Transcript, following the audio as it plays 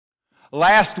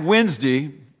Last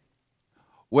Wednesday,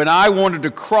 when I wanted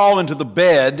to crawl into the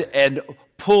bed and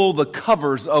pull the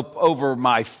covers up over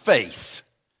my face,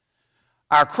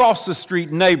 our across-the-street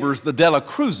neighbors, the Dela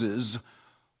Cruzes,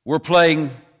 were playing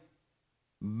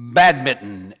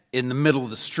badminton in the middle of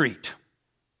the street.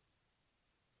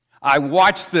 I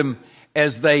watched them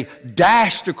as they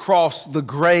dashed across the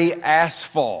gray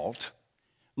asphalt,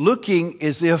 looking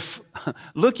as if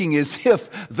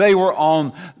they were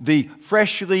on the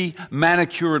freshly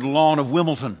manicured lawn of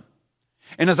Wimbledon.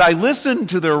 And as I listened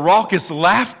to their raucous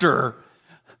laughter,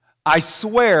 I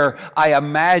swear I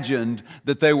imagined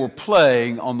that they were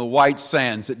playing on the white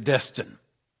sands at Destin.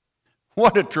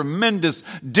 What a tremendous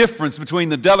difference between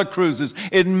the Dela Cruzes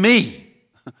and me.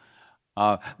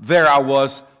 There I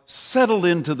was, settled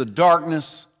into the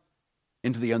darkness,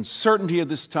 into the uncertainty of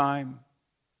this time,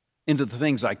 into the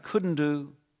things I couldn't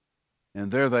do,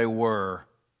 and there they were,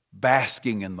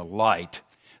 basking in the light.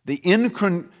 The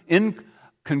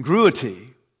incongruity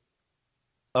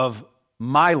of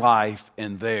my life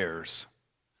and theirs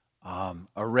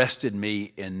arrested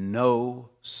me in no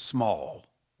small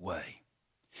way.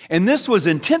 And this was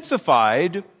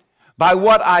intensified by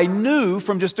what I knew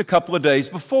from just a couple of days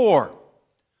before.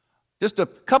 Just a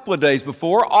couple of days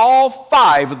before, all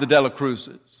 5 of the Dela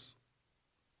Cruzes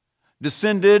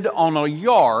descended on a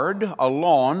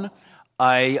lawn,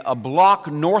 a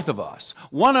block north of us.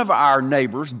 One of our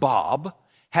neighbors, Bob,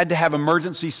 had to have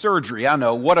emergency surgery. I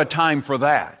know, what a time for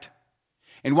that.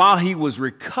 And while he was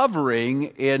recovering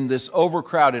in this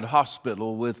overcrowded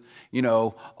hospital with,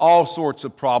 all sorts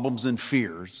of problems and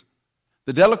fears,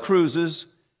 the Dela Cruzes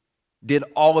did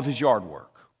all of his yard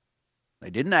work.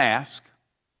 They didn't ask.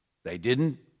 They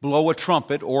didn't blow a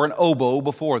trumpet or an oboe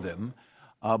before them,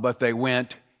 but they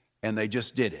went and they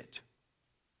just did it.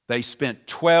 They spent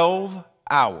 12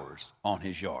 hours on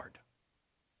his yard.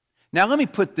 Now let me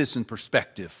put this in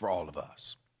perspective for all of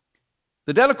us.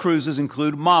 The Dela Cruzes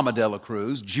include Mama Dela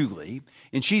Cruz, Julie,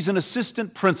 and she's an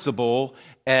assistant principal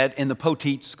in the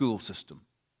Poteet school system.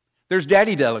 There's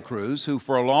Daddy Dela Cruz, who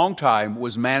for a long time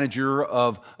was manager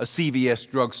of a CVS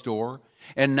drugstore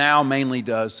and now mainly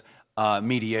does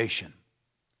mediation.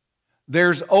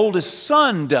 There's oldest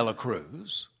son Dela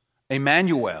Cruz,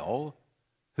 Emmanuel,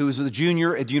 who is a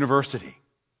junior at university.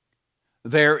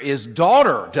 There is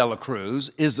daughter Dela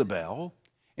Cruz, Isabel,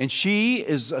 and she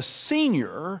is a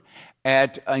senior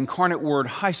at Incarnate Word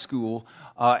High School,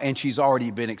 and she's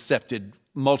already been accepted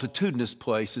multitudinous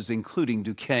places, including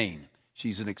Duquesne.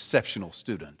 She's an exceptional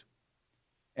student.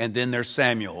 And then there's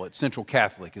Samuel at Central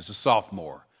Catholic as a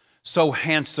sophomore, so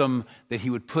handsome that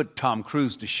he would put Tom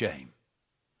Cruise to shame.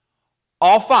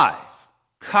 All 5,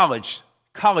 college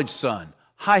son,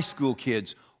 high school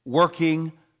kids,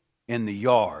 working in the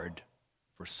yard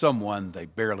for someone they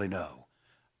barely know.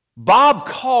 Bob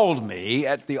called me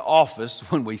at the office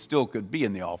when we still could be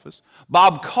in the office.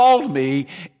 Bob called me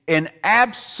in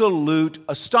absolute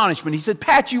astonishment. He said,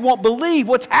 "Pat, you won't believe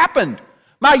what's happened.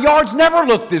 My yard's never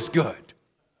looked this good."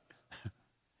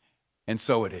 And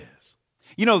so it is.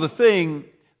 The thing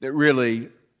that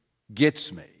really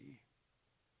gets me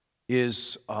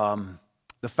is the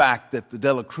fact that the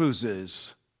Dela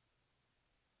Cruzes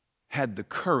had the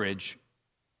courage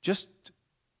just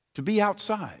to be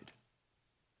outside.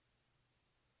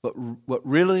 But what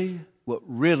really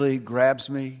grabs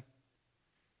me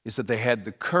is that they had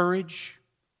the courage,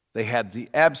 they had the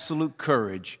absolute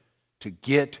courage to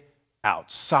get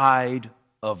outside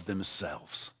of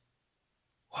themselves.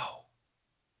 Whoa.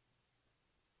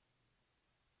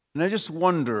 And I just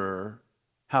wonder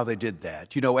how they did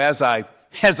that. As I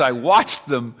watched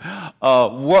them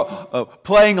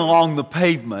playing along the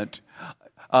pavement,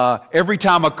 every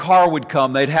time a car would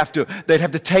come, they'd have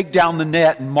to take down the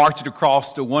net and march it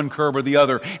across to one curb or the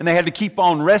other, and they had to keep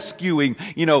on rescuing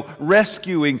the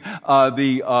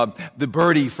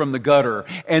birdie from the gutter,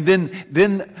 and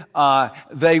then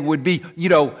they would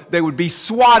be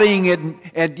swatting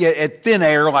at thin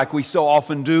air like we so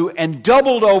often do, and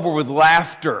doubled over with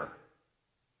laughter.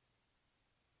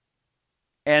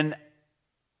 And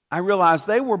I realized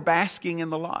they were basking in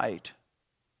the light.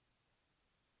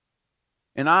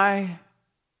 And I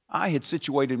had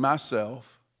situated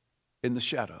myself in the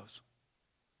shadows.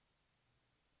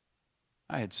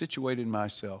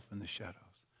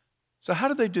 So how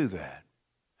did they do that?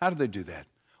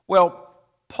 Well,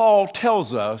 Paul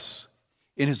tells us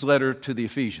in his letter to the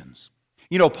Ephesians.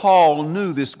 Paul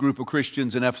knew this group of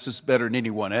Christians in Ephesus better than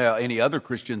any other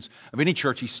Christians of any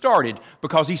church he started,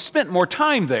 because he spent more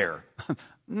time there.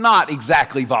 Not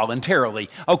exactly voluntarily.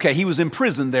 Okay, he was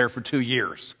imprisoned there for 2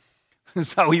 years.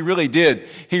 So he really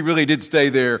did stay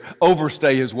there,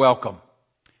 overstay his welcome.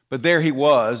 But there he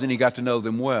was, and he got to know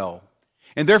them well.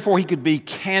 And therefore, he could be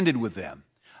candid with them.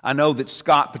 I know that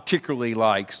Scott particularly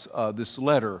likes this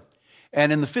letter.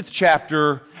 And in the 5th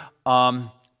chapter,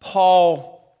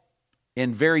 Paul,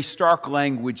 in very stark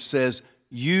language, says,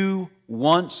 "You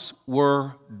once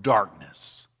were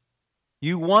darkness.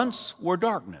 You once were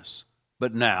darkness,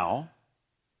 but now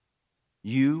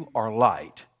you are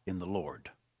light in the Lord."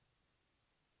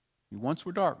 You once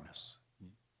were darkness,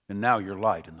 and now you're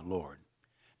light in the Lord.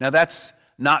 Now that's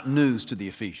not news to the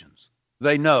Ephesians.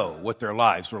 They know what their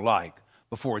lives were like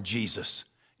before Jesus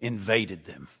invaded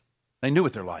them. They knew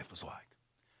what their life was like.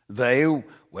 They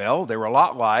were a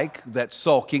lot like that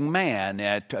sulking man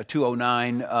at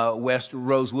 209 West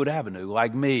Rosewood Avenue,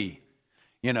 like me,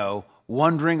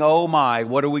 wondering, oh my,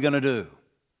 what are we going to do?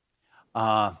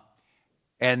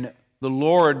 And the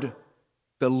Lord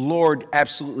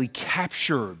absolutely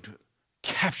captured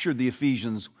the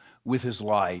Ephesians with his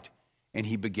light, and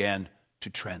he began to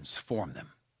transform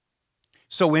them.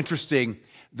 So interesting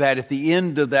that at the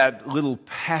end of that little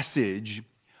passage,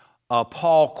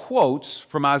 Paul quotes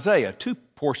from Isaiah, 2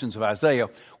 portions of Isaiah,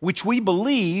 which we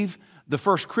believe the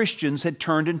first Christians had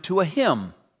turned into a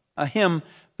hymn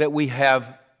that we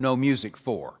have no music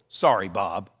for. Sorry,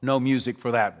 Bob, no music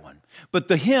for that one. But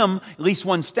the hymn, at least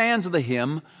one stanza of the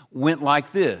hymn, went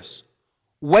like this: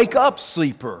 "Wake up,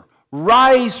 sleeper,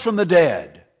 rise from the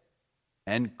dead,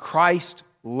 and Christ's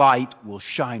light will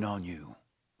shine on you."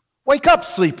 Wake up,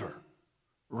 sleeper,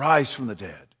 rise from the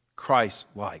dead, Christ's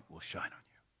light will shine on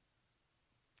you.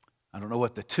 I don't know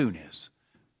what the tune is,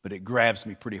 but it grabs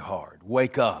me pretty hard.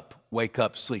 Wake up,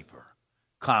 sleeper.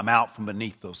 Climb out from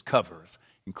beneath those covers,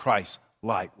 and Christ's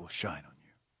light will shine on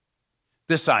you.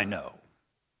 This I know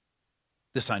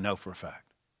for a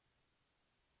fact.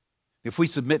 If we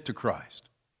submit to Christ,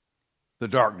 the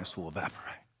darkness will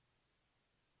evaporate.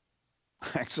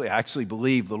 I actually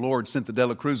believe the Lord sent the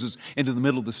Dela Cruzes into the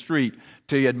middle of the street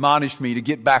to admonish me to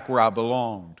get back where I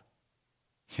belonged.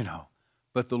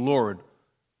 But the Lord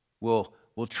will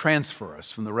transfer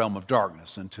us from the realm of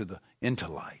darkness into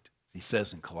light, he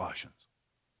says in Colossians.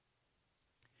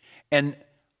 And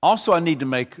also I need to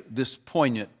make this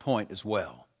poignant point as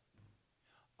well.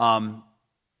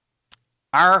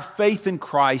 Our faith in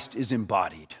Christ is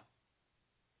embodied.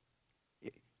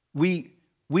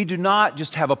 We do not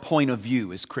just have a point of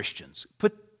view as Christians.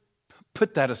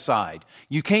 Put that aside.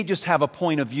 You can't just have a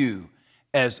point of view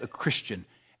as a Christian.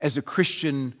 As a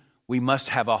Christian, we must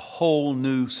have a whole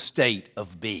new state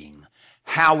of being.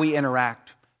 How we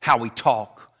interact, how we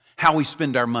talk, how we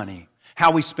spend our money,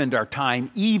 how we spend our time,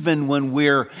 even when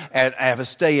have a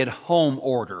stay-at-home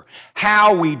order.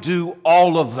 How we do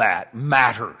all of that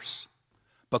matters.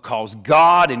 Because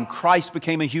God in Christ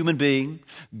became a human being.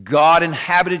 God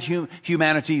inhabited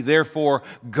humanity. Therefore,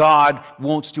 God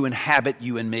wants to inhabit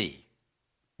you and me.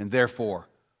 And therefore,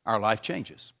 our life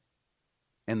changes.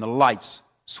 And the light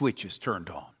switch is turned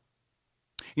on.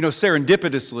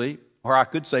 Serendipitously, or I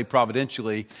could say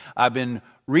providentially, I've been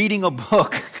reading a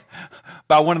book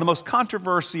by one of the most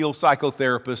controversial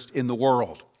psychotherapists in the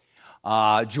world,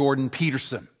 Jordan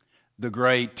Peterson, the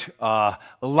great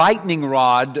lightning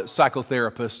rod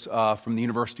psychotherapist from the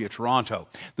University of Toronto.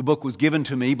 The book was given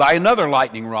to me by another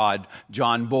lightning rod,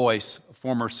 John Boyce,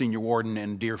 former senior warden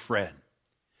and dear friend.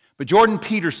 But Jordan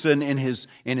Peterson, in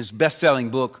his best-selling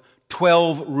book,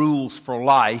 12 Rules for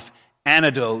Life,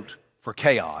 Antidote for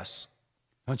Chaos.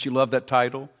 Don't you love that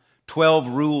title? 12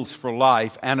 Rules for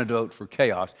Life, Antidote for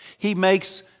Chaos. He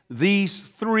makes these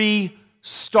 3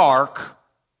 stark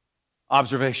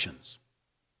observations.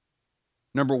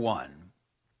 Number 1,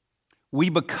 we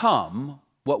become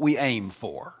what we aim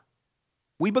for.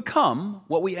 We become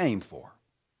what we aim for.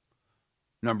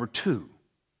 Number 2,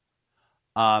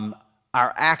 our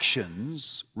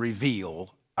actions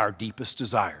reveal our deepest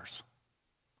desires.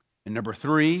 And number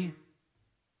 3,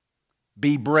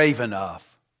 be brave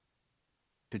enough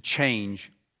to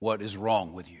change what is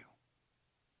wrong with you.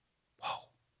 Whoa.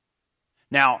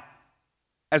 Now,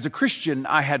 as a Christian,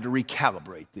 I had to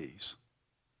recalibrate these.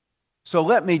 So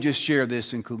let me just share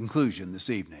this in conclusion this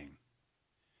evening.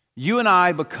 You and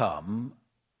I become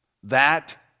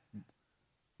that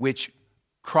which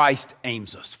Christ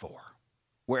aims us for.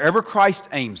 Wherever Christ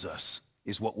aims us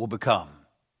is what we'll become.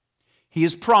 He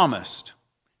has promised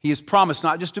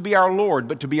not just to be our Lord,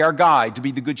 but to be our guide, to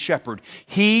be the good shepherd.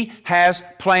 He has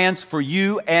plans for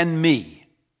you and me.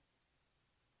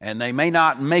 And they may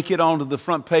not make it onto the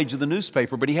front page of the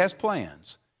newspaper, but he has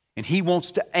plans. And he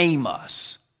wants to aim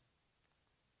us.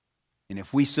 And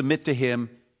if we submit to him,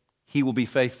 he will be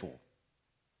faithful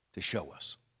to show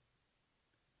us.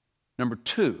 Number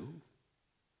 2,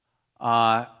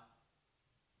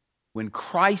 when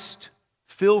Christ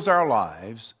fills our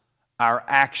lives, our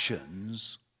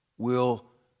actions will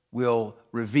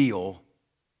reveal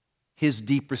his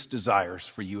deepest desires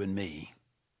for you and me.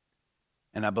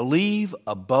 And I believe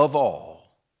above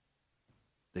all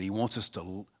that he wants us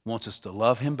to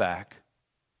love him back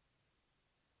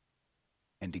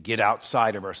and to get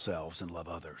outside of ourselves and love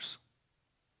others.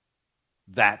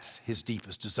 That's his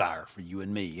deepest desire for you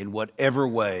and me in whatever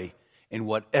way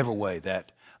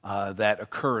that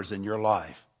occurs in your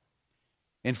life.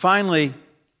 And finally,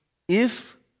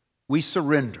 if we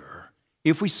surrender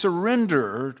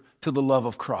to the love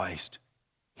of Christ,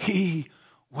 he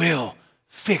will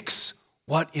fix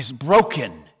what is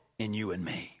broken in you and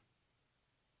me.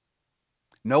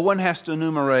 No one has to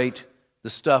enumerate the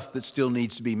stuff that still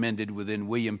needs to be mended within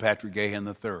William Patrick Gahan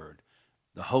III.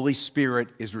 The Holy Spirit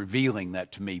is revealing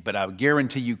that to me, but I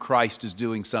guarantee you Christ is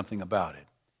doing something about it.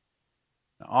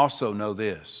 Now also know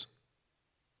this,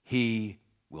 he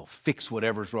will fix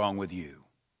whatever's wrong with you,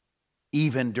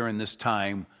 even during this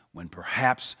time when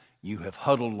perhaps you have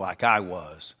huddled like I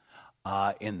was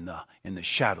in the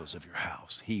shadows of your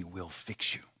house. He will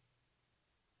fix you.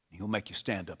 He'll make you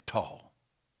stand up tall.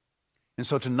 And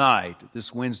so tonight,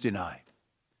 this Wednesday night,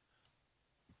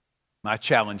 my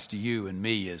challenge to you and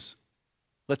me is,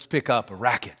 let's pick up a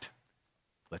racket.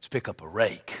 Let's pick up a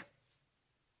rake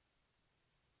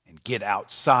and get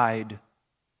outside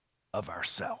of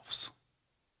ourselves.